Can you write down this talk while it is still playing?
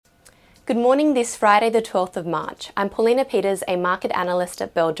Good morning this Friday the 12th of March. I'm Paulina Peters, a market analyst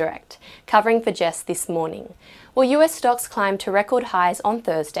at Bell Direct, covering for Jess this morning. Well, US stocks climbed to record highs on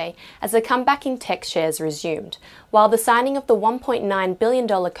Thursday as the comeback in tech shares resumed, while the signing of the $1.9 billion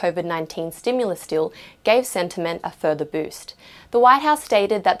COVID-19 stimulus deal gave sentiment a further boost. The White House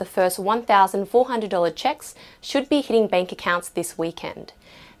stated that the first $1,400 checks should be hitting bank accounts this weekend.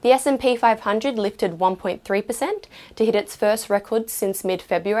 The S&P 500 lifted 1.3% to hit its first record since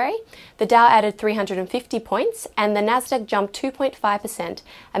mid-February. The Dow added 350 points and the Nasdaq jumped 2.5%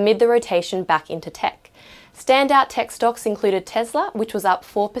 amid the rotation back into tech. Standout tech stocks included Tesla, which was up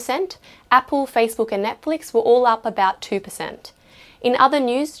 4%. Apple, Facebook and Netflix were all up about 2%. In other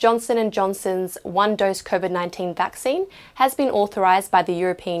news, Johnson & Johnson's one-dose COVID-19 vaccine has been authorised by the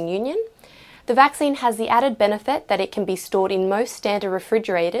European Union. The vaccine has the added benefit that it can be stored in most standard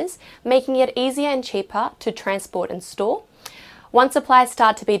refrigerators, making it easier and cheaper to transport and store. Once supplies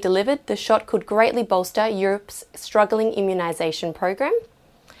start to be delivered, the shot could greatly bolster Europe's struggling immunisation program.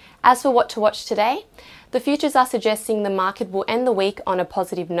 As for what to watch today, the futures are suggesting the market will end the week on a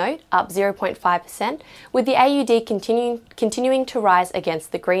positive note, up 0.5%, with the AUD continuing to rise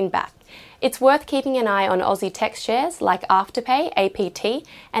against the greenback. It's worth keeping an eye on Aussie tech shares like Afterpay, APT,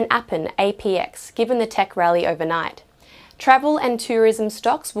 and Appen, APX, given the tech rally overnight. Travel and tourism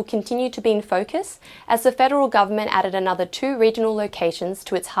stocks will continue to be in focus as the federal government added another 2 regional locations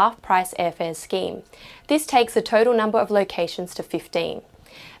to its half-price airfare scheme. This takes the total number of locations to 15.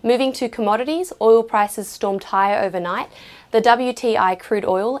 Moving to commodities, oil prices stormed higher overnight. The WTI crude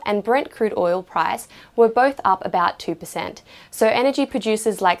oil and Brent crude oil price were both up about 2%. So energy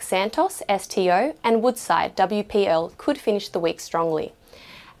producers like Santos, STO, and Woodside, WPL, could finish the week strongly.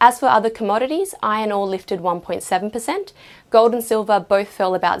 As for other commodities, iron ore lifted 1.7%, gold and silver both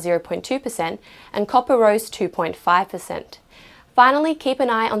fell about 0.2%, and copper rose 2.5%. Finally, keep an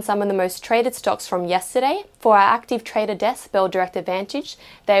eye on some of the most traded stocks from yesterday. For our active trader desk, Bell Direct Advantage,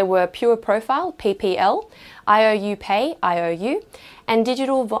 they were Pure Profile, PPL, IOU Pay, IOU, and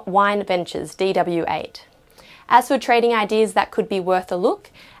Digital Wine Ventures, DW8. As for trading ideas that could be worth a look,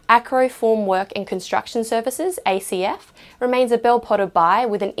 Acro Form Work and Construction Services, ACF, remains a Bell Potter buy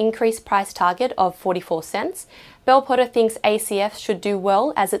with an increased price target of 44 cents. Bell Potter thinks ACF should do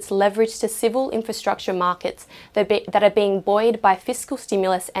well as it's leveraged to civil infrastructure markets that are being buoyed by fiscal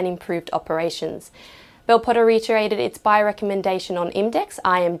stimulus and improved operations. Bell Potter reiterated its buy recommendation on IMDEX,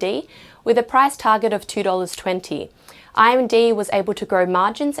 IMD, with a price target of $2.20. IMD was able to grow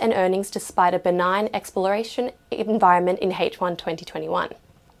margins and earnings despite a benign exploration environment in H1 2021.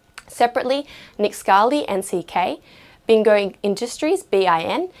 Separately, Nick Scali, NCK, Bingo Industries,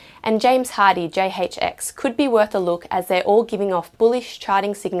 BIN, and James Hardie, JHX, could be worth a look as they're all giving off bullish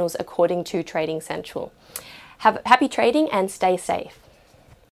charting signals according to Trading Central. Have happy trading and stay safe.